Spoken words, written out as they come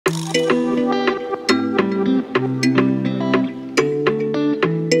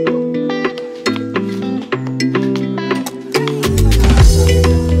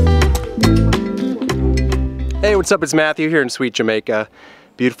what's up? It's Matthew here in sweet Jamaica.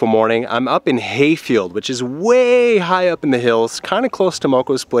 Beautiful morning. I'm up in Hayfield, which is way high up in the hills, kind of close to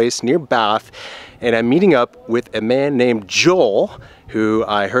Moko's place, near Bath. And I'm meeting up with a man named Joel, who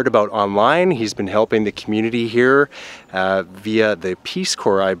I heard about online. He's been helping the community here via the Peace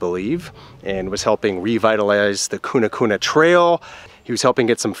Corps, I believe, and was helping revitalize the Cunha Trail. He was helping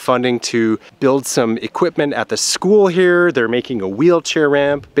get some funding to build some equipment at the school here. They're making a wheelchair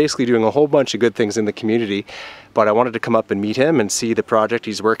ramp, basically doing a whole bunch of good things in the community. But I wanted to come up and meet him and see the project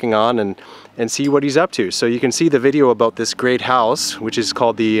he's working on and see what he's up to. So you can see the video about this great house, which is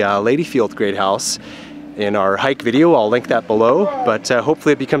called the Ladyfield Great House, in our hike video. I'll link that below, but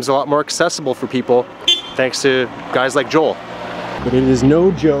hopefully it becomes a lot more accessible for people thanks to guys like Joel. But it is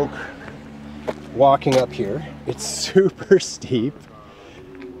no joke walking up here. It's super steep.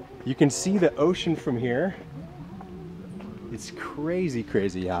 You can see the ocean from here. It's crazy,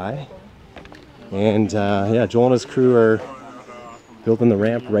 crazy high. And yeah, Joel and his crew are building the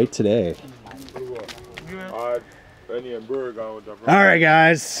ramp right today. Alright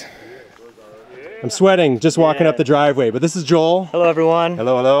guys, I'm sweating just walking up the driveway, but this is Joel. Hello everyone.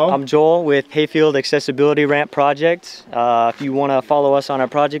 Hello, hello. I'm Joel with Hayfield Accessibility Ramp Project. If you want to follow us on our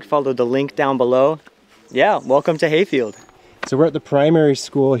project, follow the link down below. Yeah, welcome to Hayfield. So we're at the primary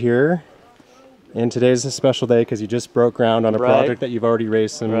school here, and today's a special day because you just broke ground on a project that you've already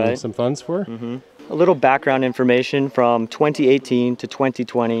raised some funds for. A little background information: from 2018 to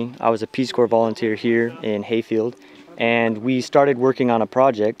 2020, I was a Peace Corps volunteer here in Hayfield, and we started working on a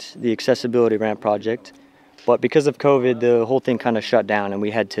project, the Accessibility Ramp Project. But because of COVID, the whole thing kind of shut down, and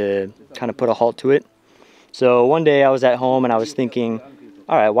we had to kind of put a halt to it. So one day I was at home and I was thinking,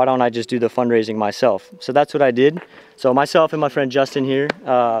 all right, why don't I just do the fundraising myself? So that's what I did. So myself and my friend Justin here.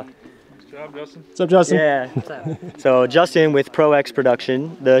 What's up, Justin? Yeah. So Justin with Pro X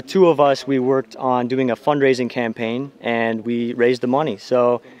Production, the two of us, we worked on doing a fundraising campaign and we raised the money.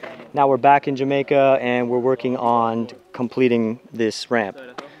 So now we're back in Jamaica and we're working on completing this ramp.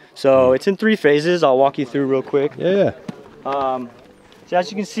 So it's in 3 phases. I'll walk you through real quick. Yeah. So as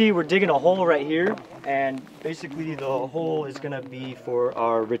you can see, we're digging a hole right here, and basically the hole is going to be for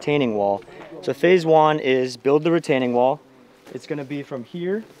our retaining wall. So phase 1 is build the retaining wall. It's going to be from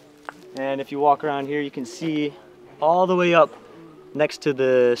here, and if you walk around here, you can see all the way up next to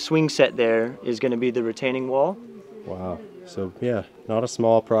the swing set there is going to be the retaining wall. Wow. So yeah, not a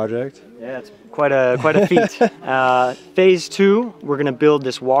small project. Yeah, it's quite a feat. Phase 2, we're going to build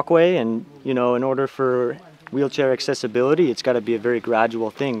this walkway, and you know, in order for wheelchair accessibility, it's got to be a very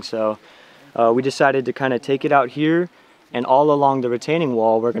gradual thing. So we decided to kind of take it out here, and all along the retaining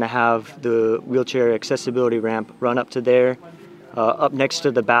wall we're going to have the wheelchair accessibility ramp run up to there, up next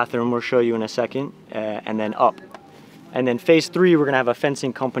to the bathroom, we'll show you in a second, and then up. And then phase 3, we're going to have a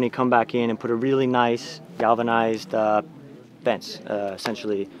fencing company come back in and put a really nice galvanized fence,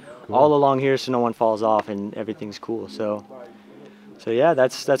 essentially, all along here, so no one falls off and everything's cool. So yeah,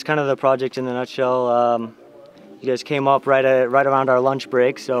 that's kind of the project in a nutshell. You guys came up right around our lunch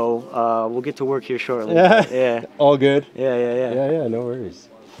break, so we'll get to work here shortly. Yeah. All good? Yeah, no worries.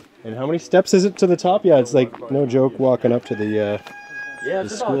 And how many steps is it to the top? Yeah, it's like no joke walking up to the yeah,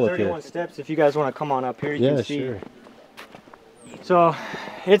 it's about 31 steps. If you guys want to come on up here, you can see. Sure. So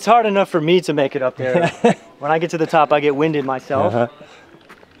it's hard enough for me to make it up there. When I get to the top, I get winded myself.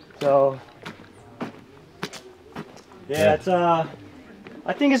 So yeah, it's I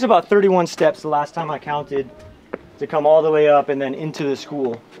think it's about 31 steps the last time I counted, to come all the way up and then into the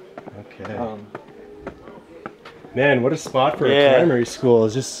school. Okay. Man, what a spot for a primary school.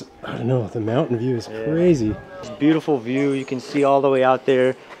 It's just, I don't know, the mountain view is crazy. It's a beautiful view. You can see all the way out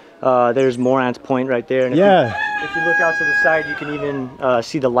there. There's Morant's Point right there. And if you look out to the side, you can even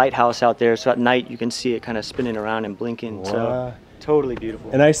see the lighthouse out there. So at night, you can see it kind of spinning around and blinking. Wow. So totally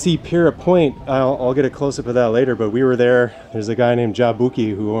beautiful. And I see Pira Point. I'll get a close-up of that later, but we were there. There's a guy named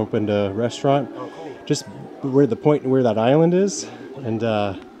Jabuki who opened a restaurant just where the point where that island is. And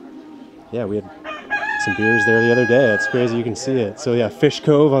yeah, we had some beers there the other day. It's crazy, you can see it. So yeah, Fish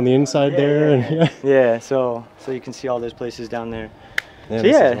Cove on the inside there. And so you can see all those places down there. So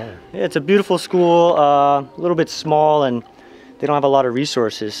yeah, it's a beautiful school, a little bit small, and they don't have a lot of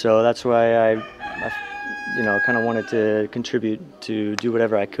resources, so that's why I you know, kind of wanted to contribute to do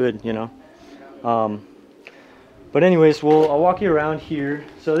whatever I could, you know. But anyways, I'll walk you around here.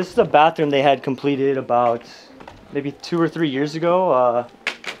 So this is a bathroom they had completed about maybe 2 or 3 years ago.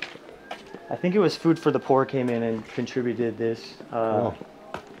 I think it was Food for the Poor came in and contributed this.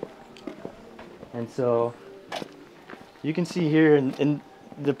 And so you can see here in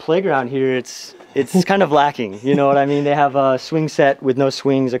the playground here, it's kind of lacking, you know what I mean? They have a swing set with no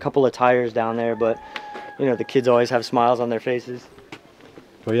swings, a couple of tires down there, but you know, the kids always have smiles on their faces.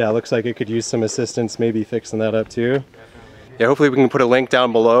 Well, yeah, it looks like it could use some assistance, maybe fixing that up too. Yeah, hopefully we can put a link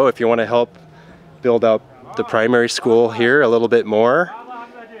down below if you want to help build up the primary school here a little bit more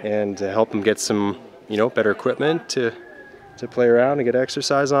and help them get some, you know, better equipment to play around and get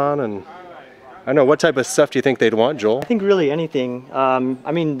exercise on. And I don't know, what type of stuff do you think they'd want, Joel? I think really anything.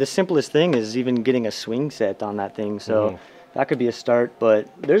 I mean, the simplest thing is even getting a swing set on that thing, so that could be a start. But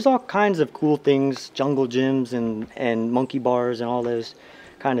there's all kinds of cool things, jungle gyms and monkey bars and all those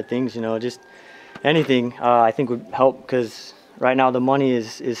kind of things, you know, just anything I think would help, because right now the money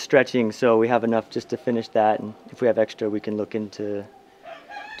is stretching, so we have enough just to finish that, and if we have extra we can look into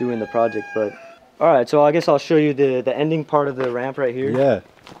doing the project. But all right, so I guess I'll show you the ending part of the ramp right here. Yeah.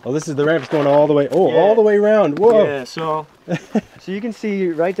 Well, this is the ramp's going all the way, all the way around. Whoa. Yeah, so you can see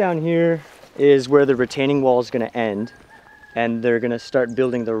right down here is where the retaining wall is going to end, and they're going to start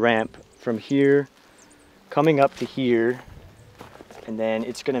building the ramp from here coming up to here, and then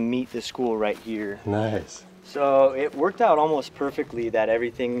it's going to meet the school right here. Nice. So it worked out almost perfectly that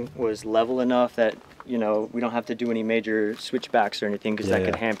everything was level enough that, you know, we don't have to do any major switchbacks or anything, because that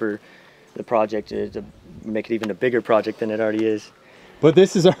could hamper the project to make it even a bigger project than it already is. But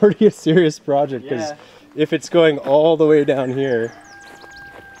this is already a serious project, because if it's going all the way down here,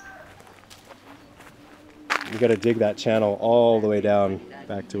 you got to dig that channel all the way down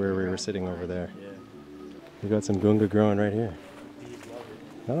back to where we were sitting over there. We got some gunga growing right here.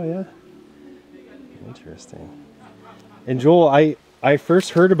 Oh yeah, interesting. And Joel, I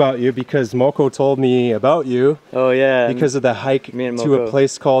first heard about you because Moko told me about you. Oh yeah. Because of the hike to a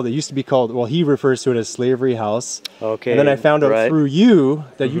place called, it used to be called, well, he refers to it as Slavery House. Okay. And then I found out through you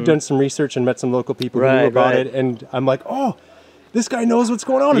that you've done some research and met some local people who knew about it. And I'm like, oh, this guy knows what's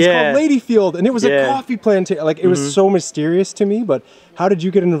going on. It's called Ladyfield. And it was a coffee plantation. Like, it was so mysterious to me. But how did you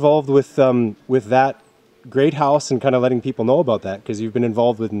get involved with that great house and kind of letting people know about that? Because you've been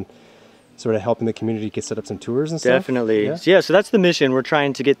involved with sort of helping the community get set up some tours and stuff? Definitely. Yeah, so that's the mission. We're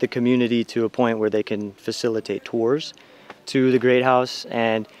trying to get the community to a point where they can facilitate tours to the Great House.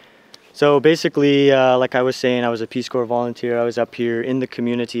 And so basically, like I was saying, I was a Peace Corps volunteer. I was up here in the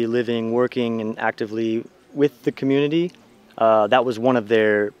community, living, working, and actively with the community. That was one of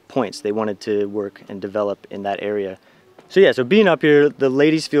their points. They wanted to work and develop in that area. So yeah, so being up here, the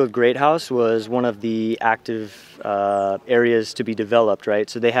Ladyfield Great House was one of the active areas to be developed, right?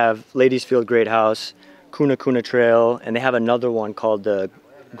 So they have Ladyfield Great House, Cunha Trail, and they have another one called the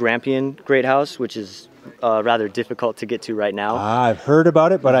Grampian Great House, which is rather difficult to get to right now. I've heard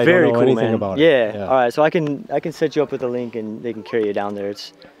about it, but I don't know anything about it. Yeah. All right, so I can set you up with a link and they can carry you down there.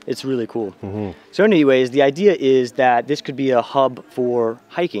 It's really cool. So anyways, the idea is that this could be a hub for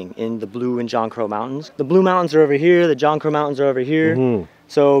hiking in the Blue and John Crow Mountains. The Blue Mountains are over here, the John Crow Mountains are over here.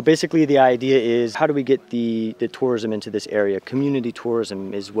 So basically the idea is, how do we get the tourism into this area? Community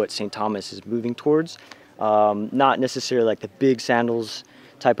tourism is what St. Thomas is moving towards. Not necessarily like the big sandals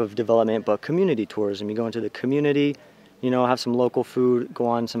type of development, but community tourism. You go into the community, you know, have some local food, go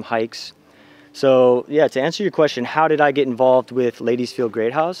on some hikes. So yeah, to answer your question, how did I get involved with Ladyfield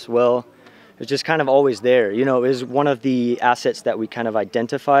Great House? Well, it was just kind of always there. You know, it was one of the assets that we kind of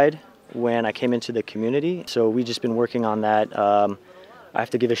identified when I came into the community. So we just been working on that. I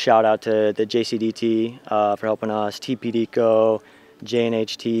have to give a shout out to the JCDT for helping us, TPDCO,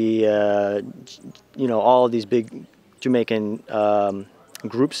 JNHT, you know, all of these big Jamaican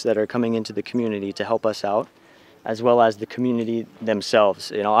groups that are coming into the community to help us out, as well as the community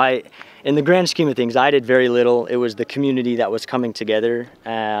themselves. You know, in the grand scheme of things, I did very little. It was the community that was coming together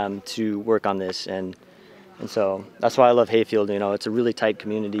to work on this, and so that's why I love Hayfield. You know, it's a really tight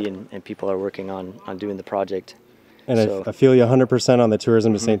community, and people are working on doing the project. And so, I feel you 100% on the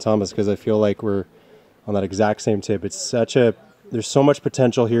tourism to St. Thomas, because I feel like we're on that exact same tip. It's there's so much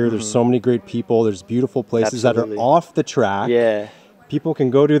potential here. There's so many great people. There's beautiful places that are off the track. Yeah. People can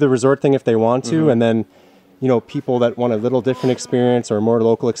go do the resort thing if they want to, and then, you know, people that want a little different experience or more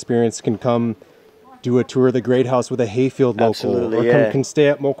local experience can come do a tour of the Great House with a Hayfield local, or can stay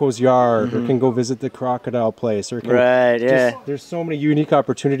at Moko's yard, or can go visit the crocodile place, or can there's so many unique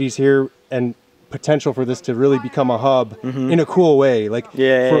opportunities here and potential for this to really become a hub in a cool way, like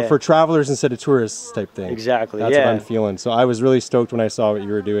for travelers instead of tourists type thing. Exactly. That's what I'm feeling. So I was really stoked when I saw what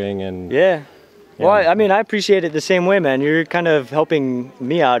you were doing, and well, I mean, I appreciate it the same way, man. You're kind of helping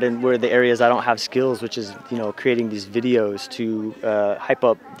me out in where the areas I don't have skills, which is, you know, creating these videos to hype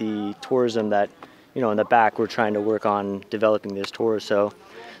up the tourism that, you know, in the back we're trying to work on developing this tour. So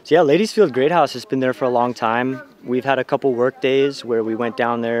yeah, Ladyfield Great House has been there for a long time. We've had a couple work days where we went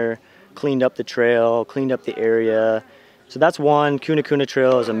down there, cleaned up the trail, cleaned up the area, So that's one. Cunha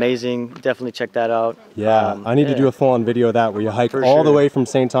Trail is amazing. Definitely check that out. Yeah, I need to do a full-on video of that where you hike all the way from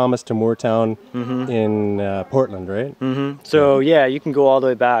St. Thomas to Moortown in Portland, right? So yeah, you can go all the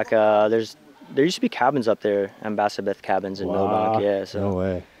way back. There used to be cabins up there, Ambassador cabins in Milldock. Yeah, so no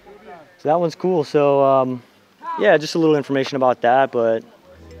way. So that one's cool. So yeah, just a little information about that. But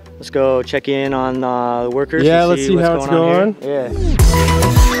let's go check in on the workers. Yeah, let's see how it's going. Yeah.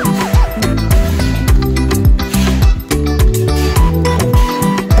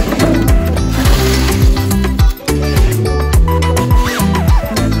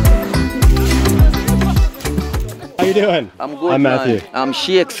 How you doing? I'm good, I'm Matthew. Man. I'm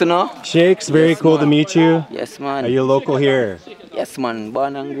Shakes, you know. Shakes, very cool to meet you. Yes, man. Are you local here? Yes, man.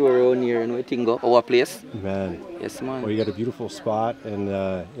 Born and grew around here in Wettingo, our place. Man. Yes, man. Well, you got a beautiful spot, and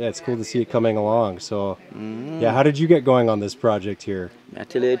yeah, it's cool to see it coming along. So, yeah, how did you get going on this project here? I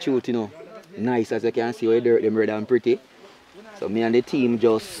tell you the truth, you know. Nice, as you can see, where dirt them red and pretty. So me and the team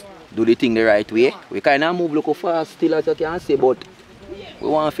just do the thing the right way. We kind of move look fast still, as you can see, but we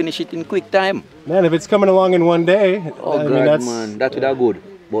want to finish it in quick time. Man, if it's coming along in one day, oh I God, mean, that's... man, that would have good.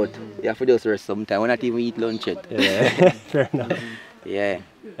 But you have to just rest sometime. We're not even eat lunch yet. Yeah, fair enough. Yeah.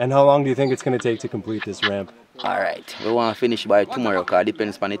 And how long do you think it's going to take to complete this ramp? Alright, we want to finish by tomorrow, because it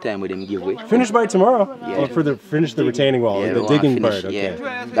depends on the time we them give away. Finish by tomorrow? Yeah. Oh, finish the retaining wall, yeah, the digging part, okay.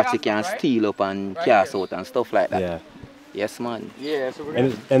 Yeah, that you can steal up and cast out and stuff like that. Yeah. Yes, man. Yeah, so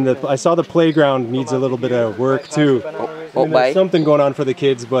we're I saw the playground needs a little bit of work too. There's something going on for the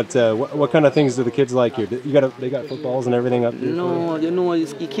kids, but what kind of things do the kids like here? They got footballs and everything up here? No, you know,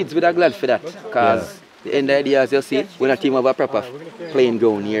 the kids would are glad for that, because the end of the day, as you see, we're not team have a proper playing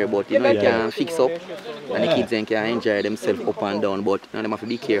ground here, but you know, you can fix up and the kids then can enjoy themselves up and down, but you know, them have to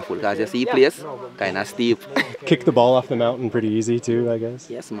be careful, because you see the place kind of steep. Kick the ball off the mountain pretty easy too, I guess.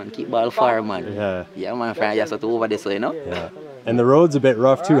 Yes, man, keep ball far, man. Yeah. Yeah, man, friend, you have to over this way, you know? Yeah. And the road's a bit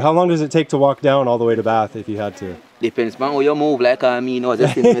rough too. How long does it take to walk down all the way to Bath if you had to? Depends on how you move, like me, you know,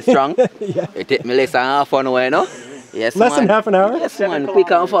 just me strong. Yeah. It take me less than half an hour, you know? Yes, less than half an hour? Yes, man,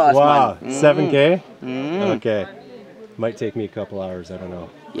 quick and fast, wow. Man. 7K? Okay. Might take me a couple hours, I don't know.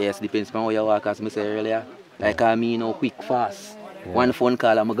 Yes, depends on how you walk, as I said earlier. Like me, you know, quick, fast. Yeah. One phone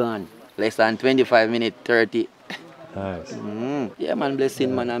call, I'm gone. Less than 25 minutes, 30. Nice. Yeah, man,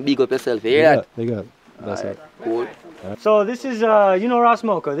 blessing, man, and big up yourself. You hear that? Big up. Bless up. Cool. So this is, you know Ross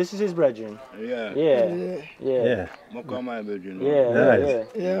Moko, this is his brethren. Yeah. Moko, my brethren.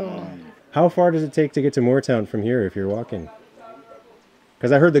 Yeah. How far does it take to get to Moortown from here if you're walking?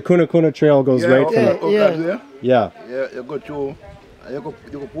 Because I heard the Cunha Trail goes right from the... Yeah, you go to, you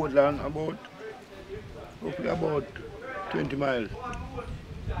go Portland about 20 miles.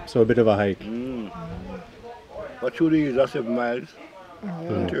 So a bit of a hike. But 2 days are 7 miles.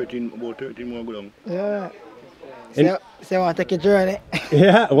 About 13 more go down. Yeah. So I want to take a journey.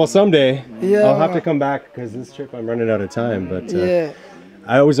 Yeah, well someday. Yeah. I'll have to come back because this trip I'm running out of time. But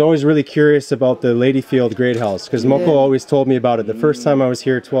I was always really curious about the Ladyfield Great House because Moko always told me about it. The first time I was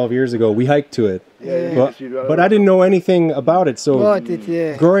here 12 years ago, we hiked to it. But I didn't know anything about it. So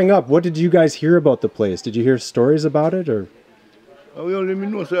growing up, what did you guys hear about the place? Did you hear stories about it or? We only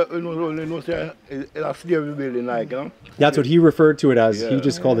know it's a slavery building, like, you know? That's what he referred to it as. He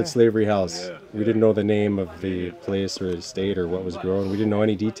just called it Slavery House. We didn't know the name of the place or the estate or what was growing. We didn't know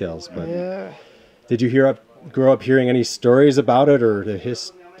any details. But did you grow up hearing any stories about it or the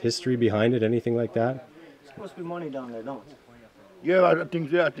history behind it, anything like that? There's supposed to be money down there, don't Yeah, I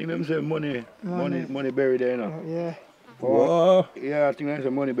think them say money buried there, you know? Yeah. Whoa. Yeah, I think there's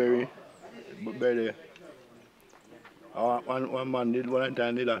a money buried there. One man did one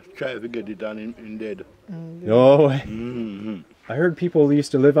time try to get it and in dead. No way. I heard people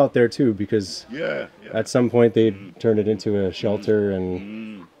used to live out there too because at some point they turned it into a shelter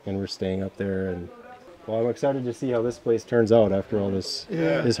and we're staying up there. And well, I'm excited to see how this place turns out after all this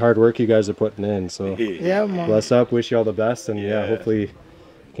hard work you guys are putting in. So man. Bless up, wish you all the best, and hopefully you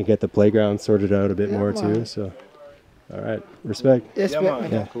can get the playground sorted out a bit more too. So all right, respect. Yes,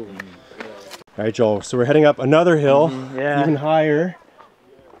 man. Cool. All right, Joel, so we're heading up another hill, even higher,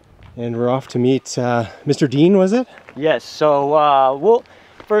 and we're off to meet Mr. Dean, was it? Yes, so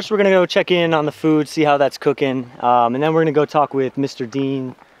first we're gonna go check in on the food, see how that's cooking, and then we're gonna go talk with Mr.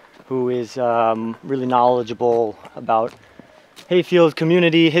 Dean, who is really knowledgeable about Hayfield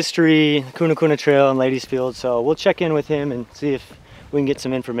community, history, Cunha Trail and Ladyfield, so we'll check in with him and see if we can get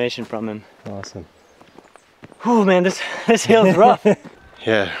some information from him. Awesome. Oh man, this hill's rough.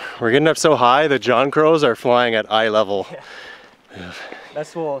 Yeah, we're getting up so high the John Crows are flying at eye level.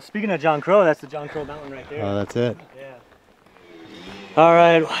 That's speaking of John Crow, that's the John Crow Mountain right there. Oh, that's it. Yeah. All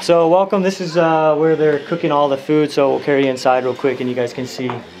right, so welcome. This is where they're cooking all the food, so we'll carry you inside real quick and you guys can see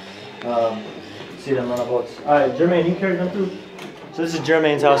them run our boats. All right, Jermaine, you can carry them through. So this is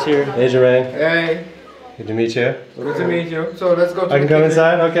Jermaine's house here. Hey, Jermaine. Hey. Good to meet you. Good to meet you. So let's go to I can come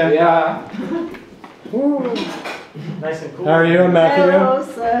inside? Okay. Yeah. Nice and cool. How are you, Matthew? Hello,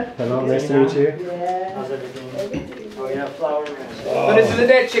 sir. Hello, nice to meet you. Yeah. How's everything? Oh, yeah, flour. So this is a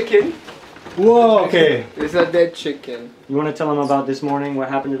dead chicken. Whoa, okay. This is a dead chicken. You want to tell them about this morning, what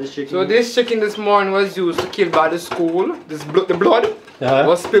happened to this chicken? So this chicken this morning was used to kill by the school. The blood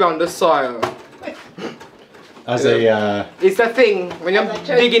was spilled on the soil. As a, It's a thing, when you're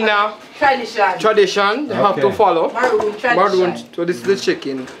digging now, tradition, you have to follow. Maroon. So this is the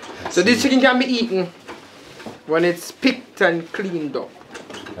chicken. So this chicken can be eaten when it's picked and cleaned up.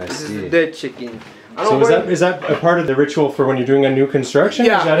 This is the dead chicken. So is that a part of the ritual for when you're doing a new construction?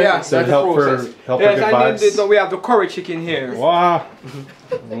 Yeah, is that yeah. it? So that's help the for process. good and vibes? then we have the curry chicken here. Wow.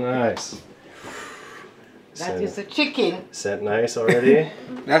 Nice. That is a chicken. Set nice already.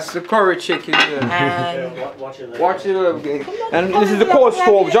 That's the curry chicken. And Watch your leg. Watch it up, okay. And this is the cold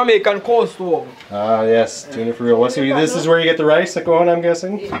stove, Jamaican cold stove. Ah, yes. Doing it for real. This is where you get the rice that going, I'm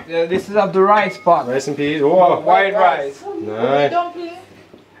guessing? Yeah, this is of the rice pot. Rice and peas. Whoa. White rice. Nice.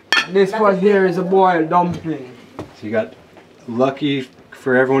 This one here is a boiled dumpling. So you got lucky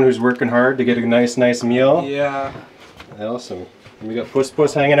for everyone who's working hard to get a nice meal. Yeah. Awesome. And we got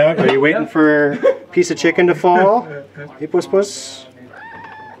Puss hanging out. Are you waiting for a piece of chicken to fall? Hey, Puss.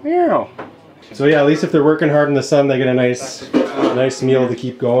 Meow. So yeah, at least if they're working hard in the sun, they get a nice meal to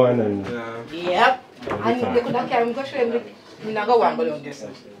keep going. And yep. And they could have carried go show them go one go down this.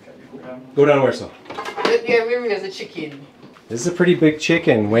 go down where so? Yeah, we raise a chicken. This is a pretty big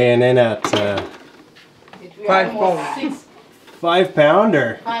chicken, weighing in at 5 pounds. 5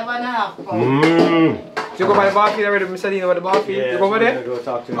 pounder. 5.5 pounds. Mmm. You go by the bar feed already, Mr. Dean, over the bar feed? Yeah, You go over there? Go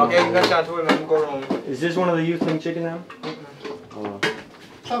talk to him. Okay, you got chat to him and go around. Is this one of the youth thing chicken now?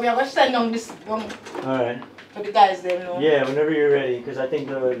 So we are going to send down this one Alright. for the guys there, know. Yeah, whenever you're ready, because I think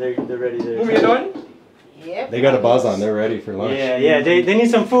they're ready there. Move, you done? Yep. They got a buzz on. They're ready for lunch. Yeah, they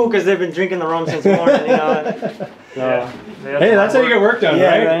need some food because they've been drinking the rum since morning, you know. So, Hey, that's how you get work done,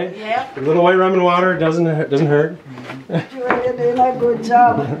 right? Yep. A little white rum and water doesn't hurt. You're doing a good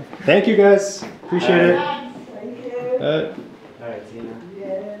job. Thank you guys. Appreciate it. Thank you. Alright, Tina.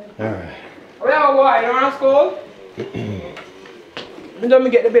 Alright. Well, why? You want to school? Let me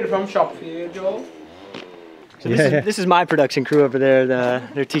get the bill from shop for you, Joe. So this is my production crew over there.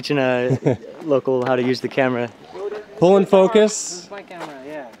 They're teaching a local how to use the camera. Pull in focus. My camera,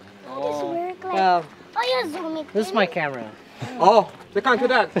 yeah. Oh, you're zooming. This is my camera. Oh, they can't do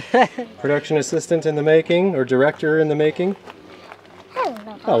that. Production assistant in the making, or director in the making.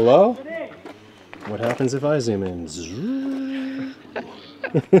 Hello. Hello. What happens if I zoom in?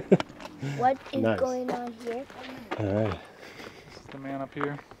 What is Nice. going on here? Alright. The man up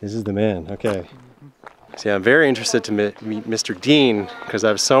here. This is the man. Okay. So yeah, I'm very interested to meet Mr. Dean because I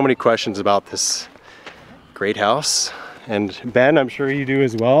have so many questions about this great house. And Ben, I'm sure you do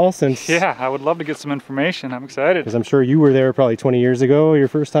as well, since Yeah, I would love to get some information. I'm excited. because I'm sure you were there probably 20 years ago. Your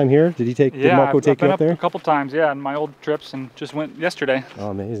first time here? Did Yeah, Moko I've take been you up there? a couple times, yeah, on my old trips, and just went yesterday.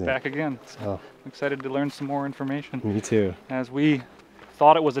 Oh, amazing. Back again. So Oh. I'm excited to learn some more information. Me too. As we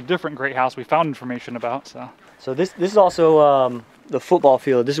thought it was a different great house, we found information about. So this is also the football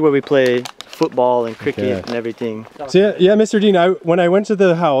field. This is where we play football and cricket Okay. and everything. So yeah, Mr. Dean, when I went to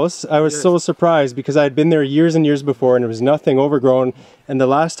the house, I was so surprised because I had been there years and years before and it was nothing overgrown. And the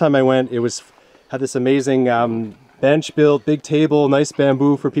last time I went, it had this amazing bench built, big table, nice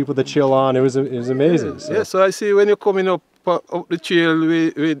bamboo for people to chill on. It was amazing. So. Yeah, so I see when you're coming up the trail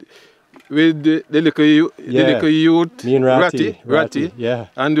with the little youth, Me and Ratty. Yeah.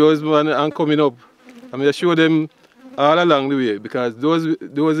 and those man and coming up. I mean, I show them all along the way because those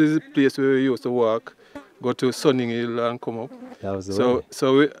is the place where we used to walk, go to Sunning Hill and come up. That was the way.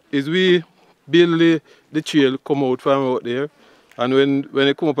 So we build the trail, come out from out there, and when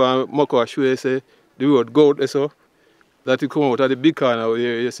they come up and Moko show you say the road go out there, so that you come out at the big corner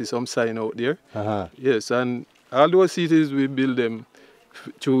where you see some sign out there. Uh-huh. Yes, and all those cities we build them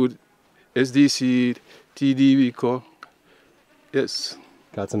through SDC, TDWCO. Yes.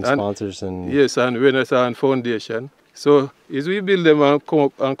 Got some sponsors and yes, and Renaissance Foundation. So as we build them and come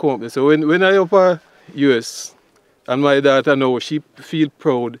up. So when I up a US and my daughter now, she feel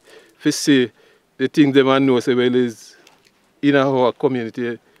proud to see the things them and know say well is in our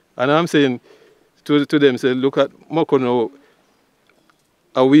community. And I'm saying to them, say, look at Moko now.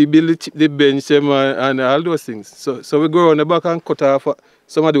 We build the bench them and all those things. So we go on the back and cut off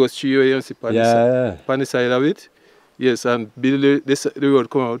some of those trees where you see on the side of it. Yes, and build the road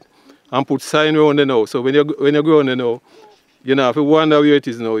come out and put sign around there now. So when you go on there now, you know, if you wonder where it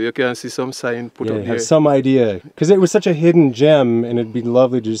is now, you can see some sign put up there. Have some idea. Because it was such a hidden gem, and it'd be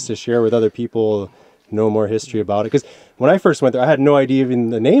lovely just to share with other people, know more history about it. Because when I first went there, I had no idea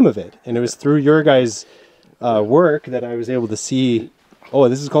even the name of it. And it was through your guys' work that I was able to see, oh,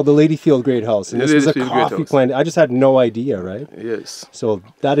 this is called the Ladyfield Great House. And this was a coffee plant. I just had no idea, right? Yes. So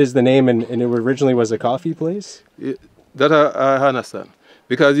that is the name, and it originally was a coffee place? Yeah, that I understand.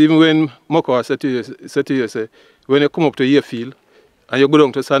 Because even when Moko said to you, say, when you come up to Hayfield and you go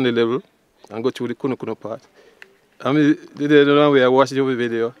down to Sandy level and go through the Cunha part, I mean, the other one where I watched your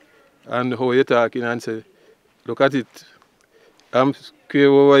video and how you're talking and say, look at it, I'm clear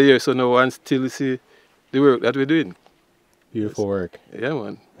over here, so now I still see the work that we're doing. Beautiful work. Yeah,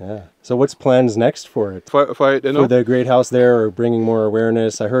 man. Yeah. So what's plans next for it? For it, you know? For the Great House there, or bringing more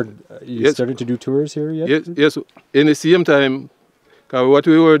awareness? I heard you started to do tours here yet? Yes. In the same time, cause what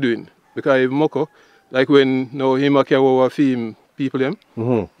we were doing, because in Moko, like when now him carry over film people him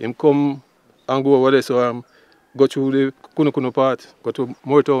come and go over there, so go through the Cunha part, go to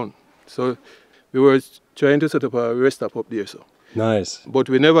Moortown. So we were trying to set up a rest stop up there. So nice. But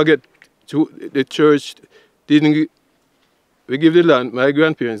we never get to the church. We give the land. My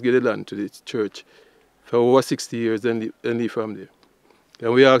grandparents gave the land to the church for over 60 years, then leave from there.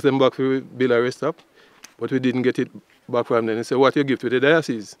 And we asked them back to build a rest stop, but we didn't get it back from them. They said, what you give to the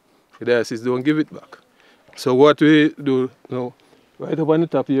diocese? The diocese don't give it back. So what we do now, right up on the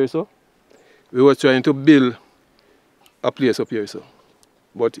top here, so we were trying to build a place up here, so,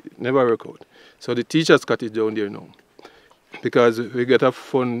 but it never worked out. So the teachers cottage down there now, because we get a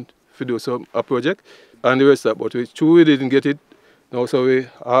fund to do a project and the rest of that, but we didn't get it now, so we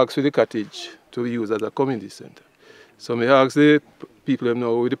asked for the cottage to use as a community center. So we asked the people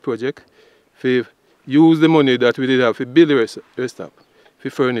now with the project to use the money that we did have to build the rest stop, to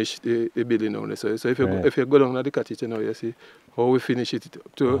furnish the building now. So if you go down to the cottage now, you see how we finish it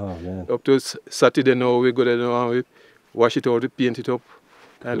up to Saturday now, we go there now and we wash it out, we paint it up,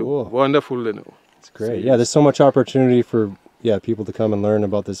 and look wonderful you know. It's great. Yeah, there's so much opportunity for people to come and learn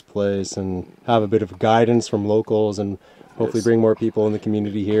about this place and have a bit of guidance from locals and hopefully bring more people in the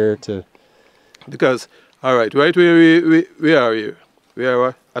community here to... Because, all right where we are here, we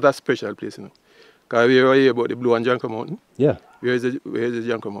are at a special place, you know. Because we are here about the Blue and Janka Mountain. Yeah. Where is the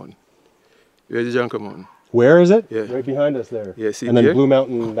Janka Mountain? Where is the Janka Mountain? Where is it? Yeah. Right behind us there. Yeah, see and then here? Blue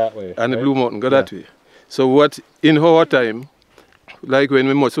Mountain that way. And the Blue Mountain go that way. So what, in our time, like when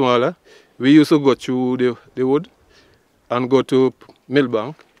we were much smaller, we used to go through the wood and go to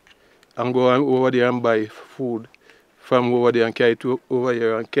Millbank and go over there and buy food from over there and carry to over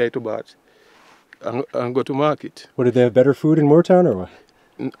here and carry to Bath and go to market. What, did they have better food in Moortown or what?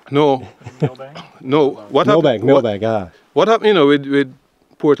 No. No. Millbank, What happened, you know, with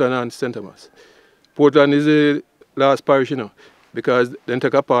Portland and St. Thomas? Portland is the last parish, you know, because they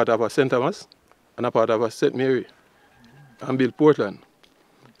take a part of a St. Thomas and a part of a St. Mary and build Portland.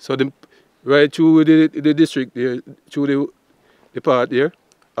 So right through the district there, through the part there,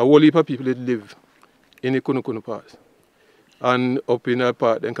 a whole heap of people that live in the Cunha part. And up in a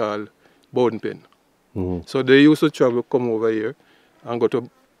part they call Bowden Pen. So they used to travel, come over here and go to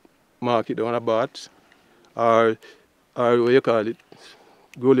market down a Bath or what you call it,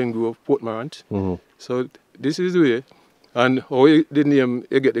 Golden Grove, Port Morant. So this is the way. And how the name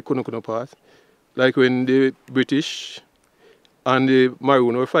you get the Cunha part, like when the British and the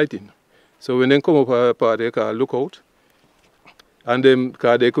Maroon were fighting. So when they come up a part they call Lookout, and then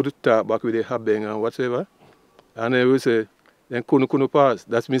cause they could talk back with the Habeng and whatever, and they would say, then couldn't pass.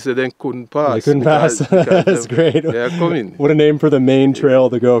 That means they then couldn't pass. They couldn't pass. That's great. They are coming. What a name for the main trail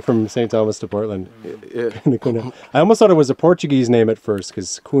to go from St. Thomas to Portland. Yeah. I almost thought it was a Portuguese name at first,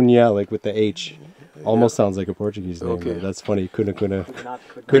 because Cunha, like with the H, almost sounds like a Portuguese name. Okay. That's funny. Cunha.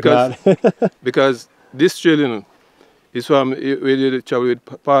 Because this trail, you know, is from, we did travel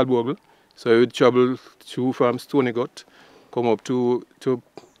with Paul Bogle, so we would travel through from Stony Gut, come up to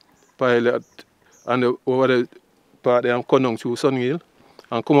Pilot, and over the part there and come down through Sunhill,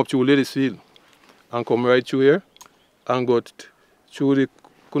 and come up through Ladyfield, and come right through here, and go through the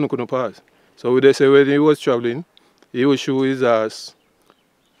Cunha Pass. So they say when he was traveling, he would show his ass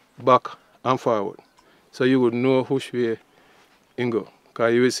back and forward. So you would know which way he go.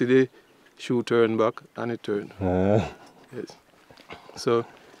 Because you will see the shoe turn back and it turn. Yes. So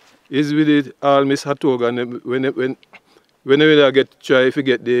it's with it all Miss Hatog, and whenever I try to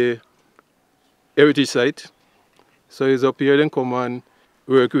get the heritage site, so he's up here, then come and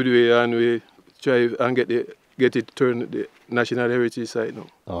work with me, and we try and get it turned the National Heritage Site now.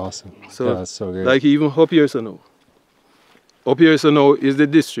 Awesome. So that's so great. like even up here, so now. up here so now is the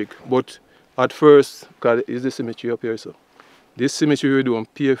district, but at first, because it's the cemetery up here so. This cemetery we do on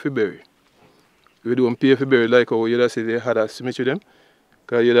Pier February. We do on Pier February like how you say they had a cemetery them.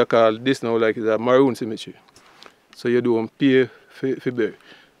 Because you call this now like it's a maroon cemetery. So you do on Pier February.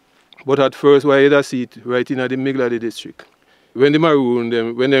 But at first why you see it right in the middle of the district. When the maroon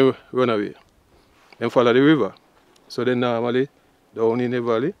them when they run away, they follow the river. So then normally down in the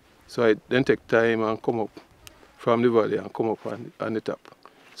valley. So I then take time and come up from the valley and come up on the top.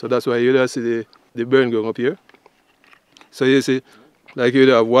 So that's why you see the burn going up here. So you see, like you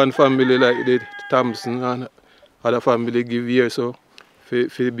have one family like the Thompson and other family give here so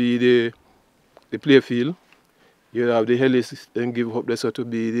for be the playfield. You have the Ellis and give up there so to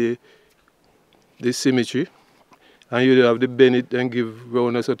be the cemetery. And you have the Bennett and give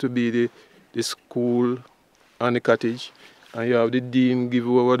round so to be the school and the cottage. And you have the Dean give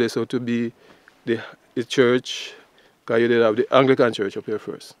over there so to be the church. Because you have the Anglican church up here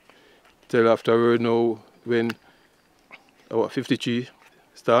first. Till afterward now when our 53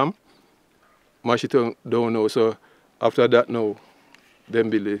 storm, mash it down now. So after that now, then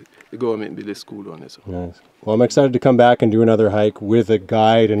the government build a school on it. So. Nice. Well, I'm excited to come back and do another hike with a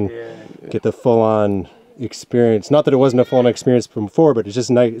guide and get the full-on experience. Not that it wasn't a full-on experience before, but it's just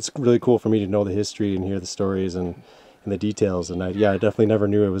nice. It's really cool for me to know the history and hear the stories and the details. And I definitely never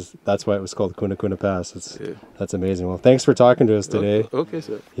knew it was. That's why it was called Cunha Pass. That's amazing. Well, thanks for talking to us today. Okay,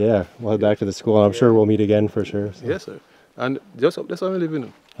 sir. Yeah, we'll head back to the school, and I'm sure we'll meet again for sure. So. Yes, sir. And just up that's where we live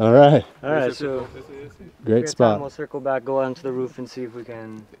in. All right. All right, so great spot. We'll circle back, go onto the roof and see if we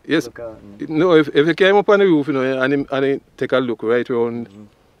can look out. No, if you came up on the roof, you know, and take a look right around,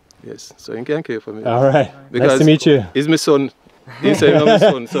 yes, so you can care for me. All right. Because nice to meet you. He's my son. He's saying I'm my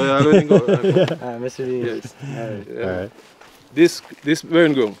son, so I already go. Mr. D. Yes. All right. This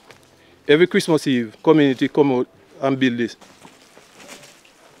burn ground, every Christmas Eve, community come out and build this.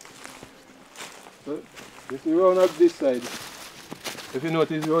 So, if you run up this side, if you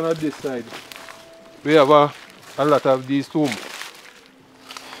notice, run up this side, we have a lot of these tombs.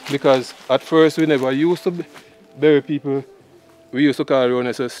 Because at first we never used to bury people, we used to call around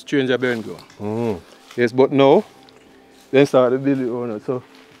as a stranger burying ground. Yes, but now, they start to build it around us. So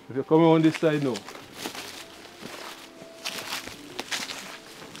if you come around this side now,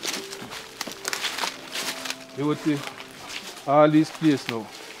 you would see all these places now.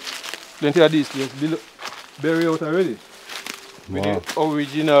 Plenty of these places buried out already. With the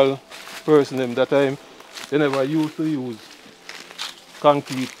original person them that time, they never used to use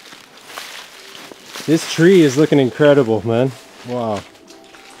concrete. This tree is looking incredible, man. Wow.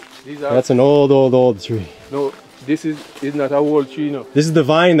 That's an old tree. No, this is not a old tree now. This is the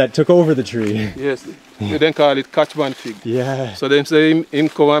vine that took over the tree. Yes, they then call it catchman fig. Yeah. So them say him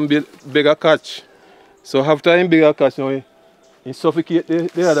come and build bigger catch. So after him bigger catch now, he suffocate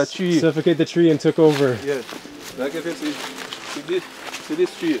the other tree. Suffocate the tree and took over. Yes. Like if you see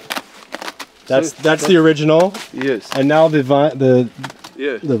this tree. That's the original. Yes. And now the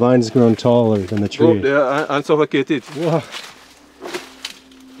vine's grown taller than the tree. Go up there and suffocate it. Wow.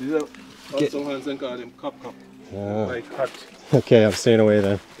 These are some hands and call them cup. Like cut. Okay, I'm staying away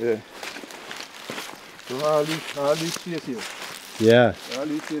then. Yeah. So all these trees here. Yeah. All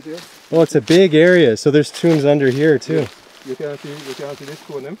these trees here. Oh, it's a big area. So there's tombs under here too. Yes. You can see this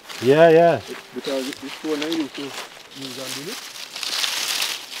corner. Yeah. Because this corner used to use and do it.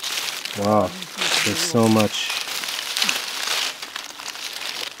 Wow. There's so much.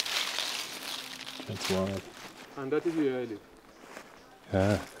 That's wild. And that is where I live.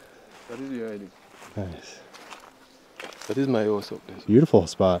 Ah. That is where I live. Nice. That is my house up there. Beautiful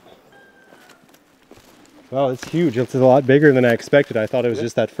spot. Wow, it's huge. It's a lot bigger than I expected. I thought it was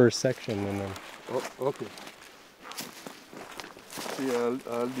just that first section. And then... Oh, okay. See,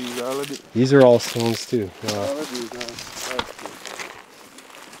 all these. These are all stones too. Wow. All of these are stones.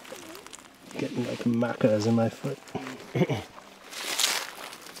 Getting like macas in my foot.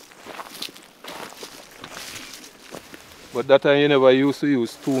 But that time you never used to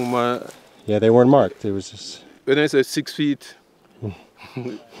use tomb. Yeah, they weren't marked. It was just... When I say 6 feet,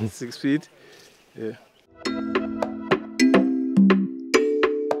 6 feet, yeah.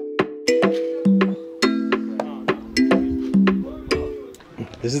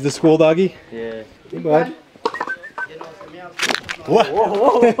 This is the school doggy? Yeah. Hey, bud. What?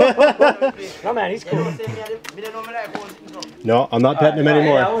 Whoa. No, man, he's cool. No, I'm not petting him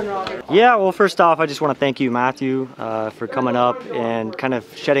anymore. Yeah, well, first off, I just want to thank you, Matthew, for coming up and kind of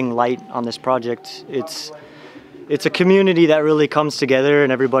shedding light on this project. It's a community that really comes together,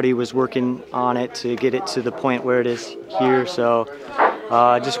 and everybody was working on it to get it to the point where it is here. So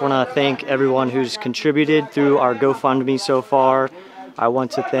I just want to thank everyone who's contributed through our GoFundMe so far. I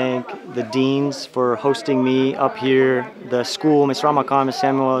want to thank the deans for hosting me up here, the school, Ms. Ramakan, Ms.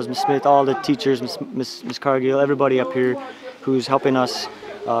 Samuels, Ms. Smith, all the teachers, Ms. Cargill, everybody up here who's helping us.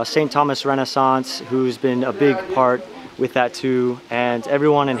 St. Thomas Renaissance, who's been a big part with that too, and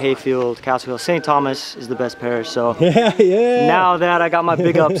everyone in Hayfield, Castle Hill. St. Thomas is the best parish, so now that I got my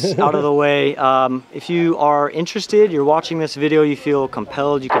big ups out of the way, if you are interested, you're watching this video, you feel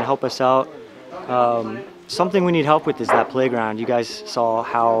compelled, you can help us out. Something we need help with is that playground. You guys saw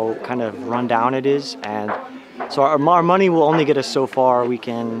how kind of run down it is, and so our money will only get us so far. We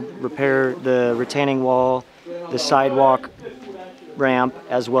can repair the retaining wall, the sidewalk ramp,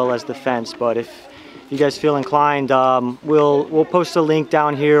 as well as the fence, but if you guys feel inclined, we'll post a link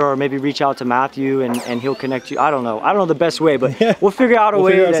down here, or maybe reach out to Matthew and he'll connect you. I don't know the best way, but we'll figure out a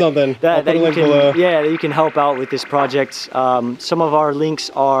way that you can help out with this project. Some of our links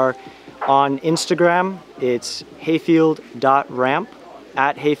are on Instagram. It's hayfield.ramp,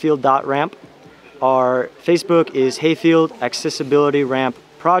 at hayfield.ramp. Our Facebook is Hayfield Accessibility Ramp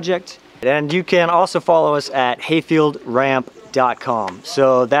Project, and you can also follow us at hayfieldramp.com.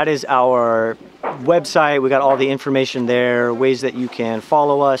 So that is our website. We got all the information there, ways that you can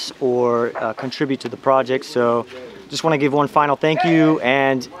follow us or contribute to the project. So just want to give one final thank you,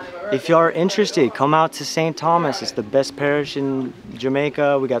 and if you are interested, come out to St. Thomas. It's the best parish in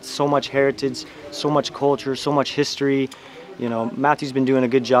Jamaica. We got so much heritage, so much culture, so much history. You know, Matthew's been doing a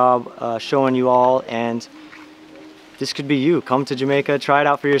good job showing you all, and this could be you. Come to Jamaica, try it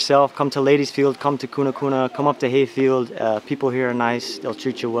out for yourself. Come to Ladyfield, come to Cunha, come up to Hayfield. People here are nice, they'll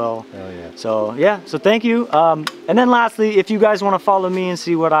treat you well. Hell yeah. So yeah, so thank you. And then lastly, if you guys want to follow me and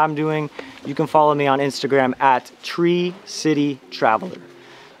see what I'm doing, you can follow me on Instagram at Tree City Traveler.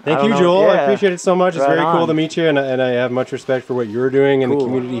 Thank you, Joel. I appreciate it so much. It's very cool to meet you, and I have much respect for what you're doing in the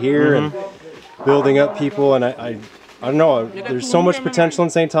community here and building up people. And I don't know, there's so much potential in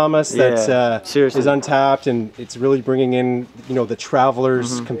St. Thomas that is untapped, and it's really bringing in, you know, the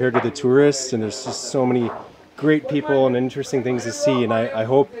travelers compared to the tourists, and there's just so many great people and interesting things to see, and I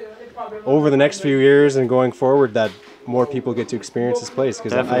hope over the next few years and going forward that more people get to experience this place,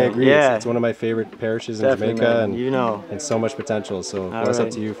 because I agree, it's one of my favorite parishes in Jamaica, and and so much potential, so bless up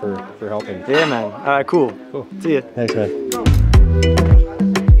to you for helping. Yeah, man. All right, cool. Cool. See you. Thanks, man.